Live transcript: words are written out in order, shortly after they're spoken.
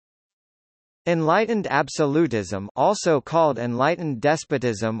Enlightened absolutism, also called enlightened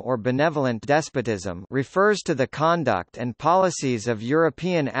despotism or benevolent despotism, refers to the conduct and policies of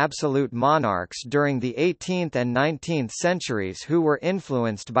European absolute monarchs during the 18th and 19th centuries who were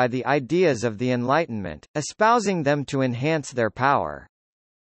influenced by the ideas of the Enlightenment, espousing them to enhance their power.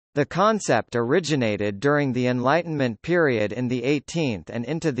 The concept originated during the Enlightenment period in the 18th and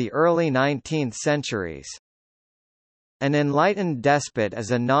into the early 19th centuries. An enlightened despot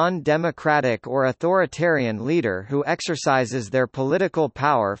is a non-democratic or authoritarian leader who exercises their political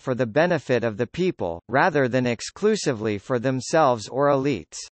power for the benefit of the people, rather than exclusively for themselves or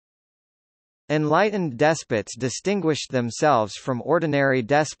elites. Enlightened despots distinguished themselves from ordinary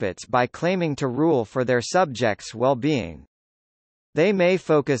despots by claiming to rule for their subjects' well-being. They may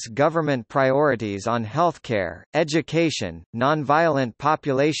focus government priorities on healthcare, education, nonviolent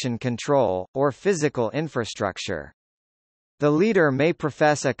population control, or physical infrastructure. The leader may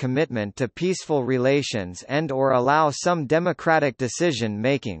profess a commitment to peaceful relations and/or allow some democratic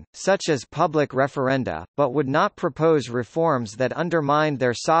decision-making, such as public referenda, but would not propose reforms that undermined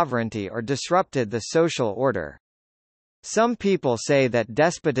their sovereignty or disrupted the social order. Some people say that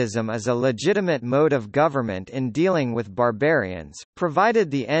despotism is a legitimate mode of government in dealing with barbarians, provided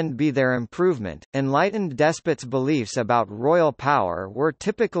the end be their improvement. Enlightened despots' beliefs about royal power were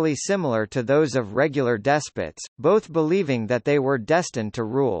typically similar to those of regular despots, both believing that they were destined to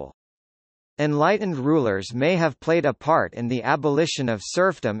rule. Enlightened rulers may have played a part in the abolition of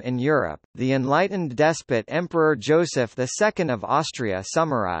serfdom in Europe. The enlightened despot Emperor Joseph II of Austria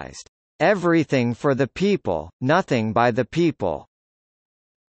summarized, "Everything for the people, nothing by the people."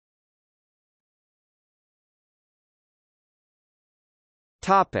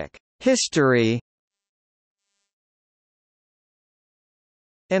 Topic: History.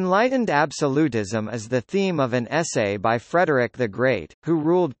 Enlightened absolutism is the theme of an essay by Frederick the Great, who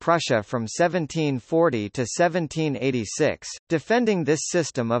ruled Prussia from 1740 to 1786, defending this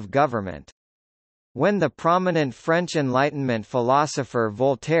system of government. When the prominent French Enlightenment philosopher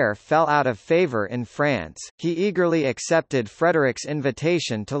Voltaire fell out of favour in France, he eagerly accepted Frederick's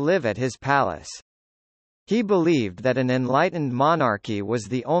invitation to live at his palace. He believed that an enlightened monarchy was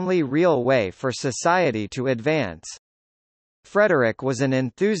the only real way for society to advance. Frederick was an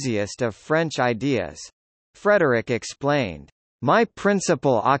enthusiast of French ideas. Frederick explained, "My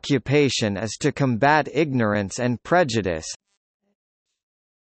principal occupation is to combat ignorance and prejudice,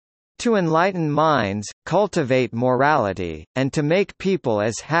 to enlighten minds, cultivate morality, and to make people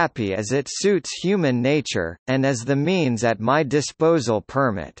as happy as it suits human nature, and as the means at my disposal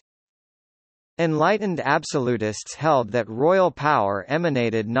permit." Enlightened absolutists held that royal power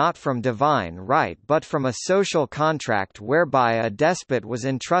emanated not from divine right but from a social contract whereby a despot was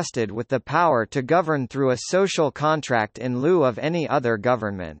entrusted with the power to govern through a social contract in lieu of any other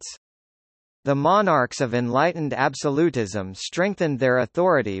governments. The monarchs of enlightened absolutism strengthened their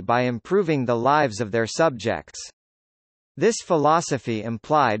authority by improving the lives of their subjects. This philosophy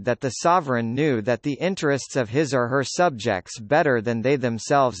implied that the sovereign knew that the interests of his or her subjects better than they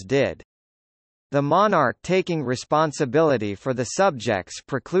themselves did. The monarch taking responsibility for the subjects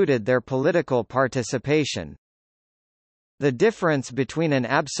precluded their political participation. The difference between an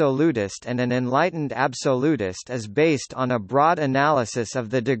absolutist and an enlightened absolutist is based on a broad analysis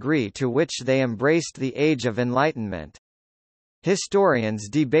of the degree to which they embraced the Age of Enlightenment. Historians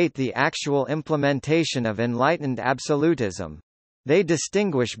debate the actual implementation of enlightened absolutism. They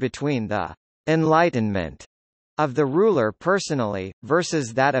distinguish between the Enlightenment of the ruler personally,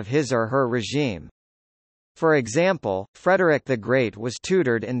 versus that of his or her regime. For example, Frederick the Great was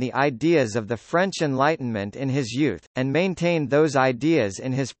tutored in the ideas of the French Enlightenment in his youth, and maintained those ideas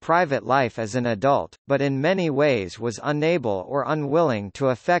in his private life as an adult, but in many ways was unable or unwilling to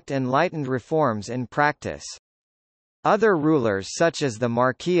effect enlightened reforms in practice. Other rulers such as the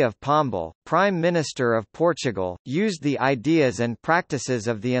Marquis of Pombal, Prime Minister of Portugal, used the ideas and practices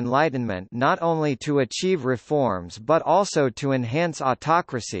of the Enlightenment not only to achieve reforms but also to enhance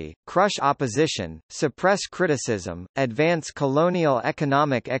autocracy, crush opposition, suppress criticism, advance colonial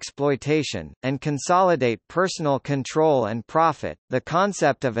economic exploitation, and consolidate personal control and profit. The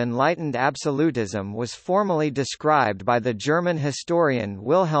concept of enlightened absolutism was formally described by the German historian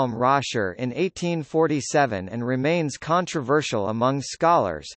Wilhelm Roscher in 1847 and remains controversial among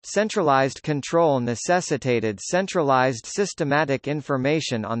scholars. Centralized control necessitated centralized systematic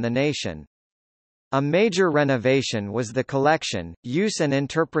information on the nation. A major renovation was the collection, use and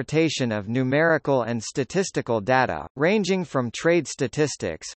interpretation of numerical and statistical data, ranging from trade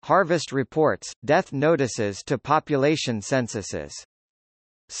statistics, harvest reports, death notices to population censuses.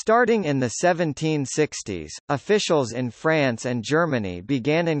 Starting in the 1760s, officials in France and Germany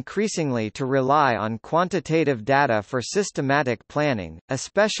began increasingly to rely on quantitative data for systematic planning,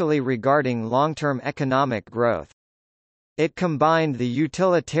 especially regarding long-term economic growth. It combined the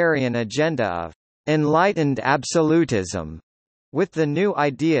utilitarian agenda of Enlightened absolutism with the new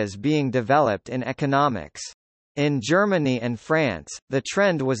ideas being developed in economics. In Germany and France, the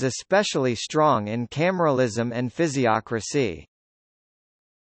trend was especially strong in cameralism and physiocracy.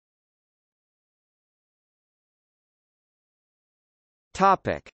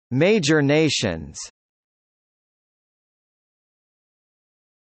 Topic: Major nations.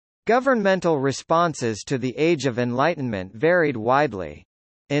 Governmental responses to the Age of Enlightenment varied widely.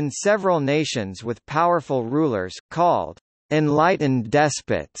 In several nations with powerful rulers, called enlightened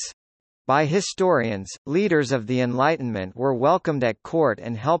despots by historians, leaders of the Enlightenment were welcomed at court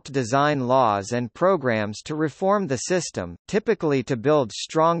and helped design laws and programs to reform the system, typically to build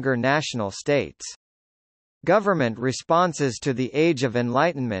stronger national states. Government responses to the Age of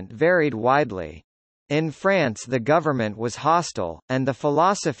Enlightenment varied widely. In France the government was hostile, and the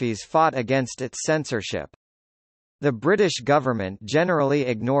philosophies fought against its censorship. The British government generally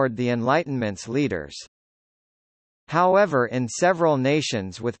ignored the Enlightenment's leaders. However, in several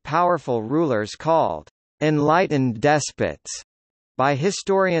nations with powerful rulers called enlightened despots by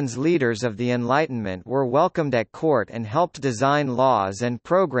historians, leaders of the Enlightenment were welcomed at court and helped design laws and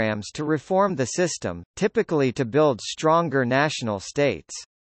programs to reform the system, typically to build stronger national states.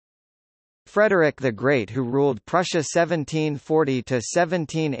 Frederick the Great, who ruled Prussia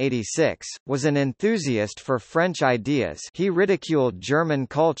 1740–1786, was an enthusiast for French ideas. He ridiculed German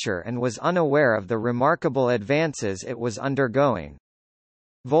culture and was unaware of the remarkable advances it was undergoing.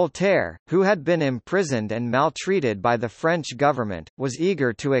 Voltaire, who had been imprisoned and maltreated by the French government, was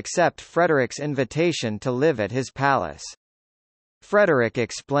eager to accept Frederick's invitation to live at his palace. Frederick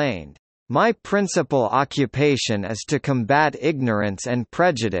explained, "My principal occupation is to combat ignorance and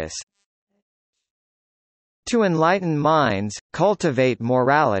prejudice, to enlighten minds, cultivate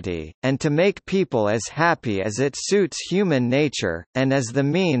morality, and to make people as happy as it suits human nature, and as the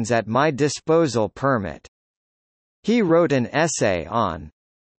means at my disposal permit." He wrote an essay on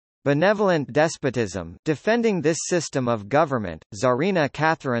benevolent despotism. Defending this system of government, Tsarina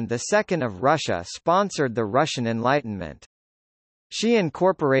Catherine II of Russia sponsored the Russian Enlightenment. She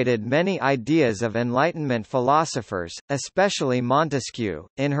incorporated many ideas of Enlightenment philosophers, especially Montesquieu,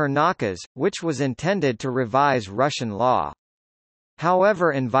 in her Nakas, which was intended to revise Russian law.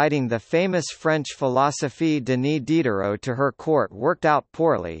 However, inviting the famous French philosophe Denis Diderot to her court worked out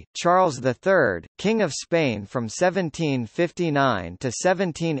poorly. Charles III, King of Spain from 1759 to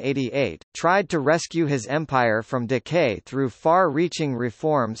 1788, tried to rescue his empire from decay through far-reaching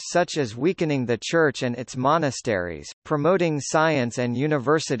reforms such as weakening the church and its monasteries, promoting science and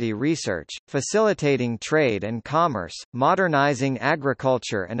university research, facilitating trade and commerce, modernizing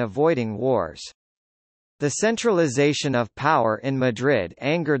agriculture and avoiding wars. The centralization of power in Madrid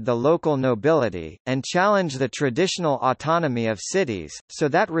angered the local nobility, and challenged the traditional autonomy of cities, so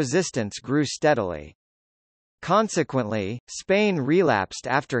that resistance grew steadily. Consequently, Spain relapsed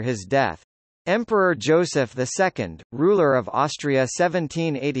after his death. Emperor Joseph II, ruler of Austria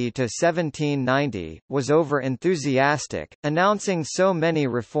 1780–1790, was over-enthusiastic, announcing so many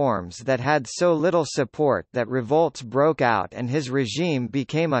reforms that had so little support that revolts broke out and his regime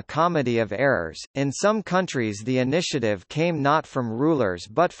became a comedy of errors. In some countries the initiative came not from rulers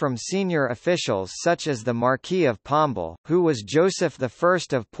but from senior officials such as the Marquis of Pombal, who was Joseph I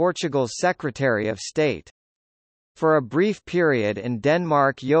of Portugal's Secretary of State. For a brief period in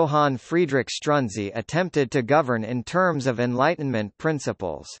Denmark, Johann Friedrich Struensee attempted to govern in terms of Enlightenment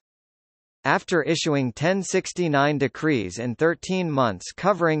principles. After issuing 1069 decrees in 13 months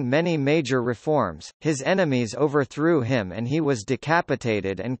covering many major reforms, his enemies overthrew him and he was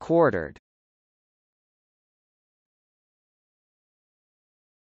decapitated and quartered.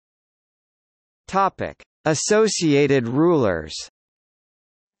 Topic: Associated rulers.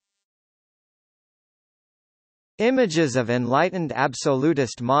 Images of enlightened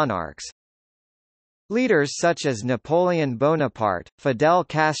absolutist monarchs. Leaders such as Napoleon Bonaparte, Fidel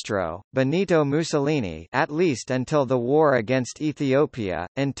Castro, Benito Mussolini, at least until the war against Ethiopia,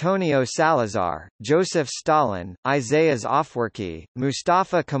 Antonio Salazar, Joseph Stalin, Isaias Afwerki,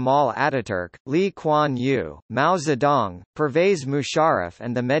 Mustafa Kemal Ataturk, Lee Kuan Yew, Mao Zedong, Pervez Musharraf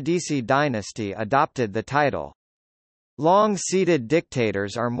and the Medici dynasty adopted the title Long-seated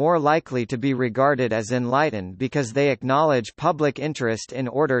dictators are more likely to be regarded as enlightened because they acknowledge public interest in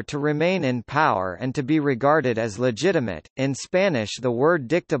order to remain in power and to be regarded as legitimate. In Spanish, the word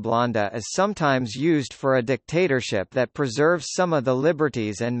dictablanda is sometimes used for a dictatorship that preserves some of the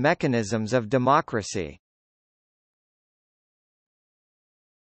liberties and mechanisms of democracy.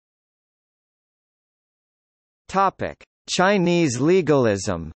 Topic: Chinese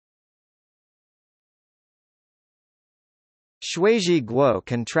legalism. Shuizhi Guo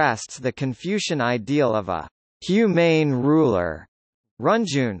contrasts the Confucian ideal of a humane ruler,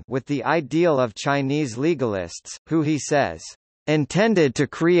 Runjun, with the ideal of Chinese legalists, who he says, intended to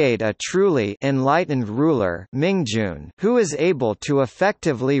create a truly enlightened ruler, Mingjun, who is able to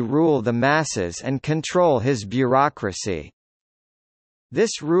effectively rule the masses and control his bureaucracy.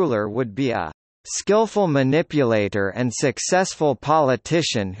 This ruler would be a skillful manipulator and successful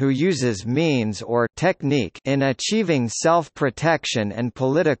politician who uses means or technique in achieving self-protection and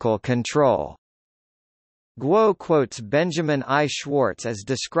political control. Guo quotes Benjamin I. Schwartz as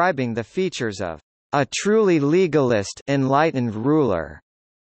describing the features of a truly legalist, enlightened ruler.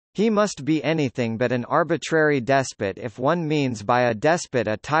 He must be anything but an arbitrary despot if one means by a despot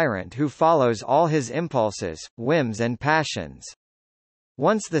a tyrant who follows all his impulses, whims and passions.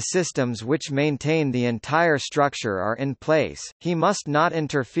 Once the systems which maintain the entire structure are in place, he must not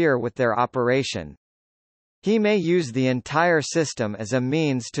interfere with their operation. He may use the entire system as a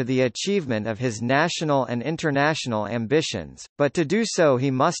means to the achievement of his national and international ambitions, but to do so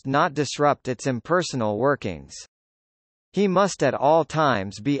he must not disrupt its impersonal workings. He must at all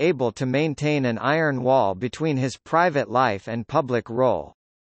times be able to maintain an iron wall between his private life and public role.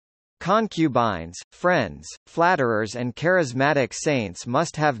 Concubines, friends, flatterers and charismatic saints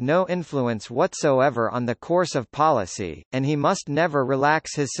must have no influence whatsoever on the course of policy, and he must never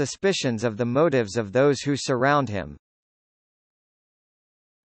relax his suspicions of the motives of those who surround him.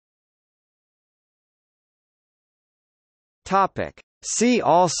 Topic. See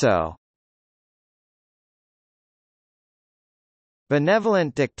also: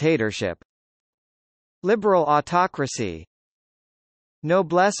 benevolent dictatorship, liberal autocracy,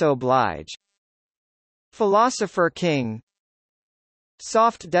 noblesse oblige, philosopher king,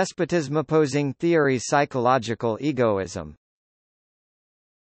 soft despotism. Opposing theories: psychological egoism.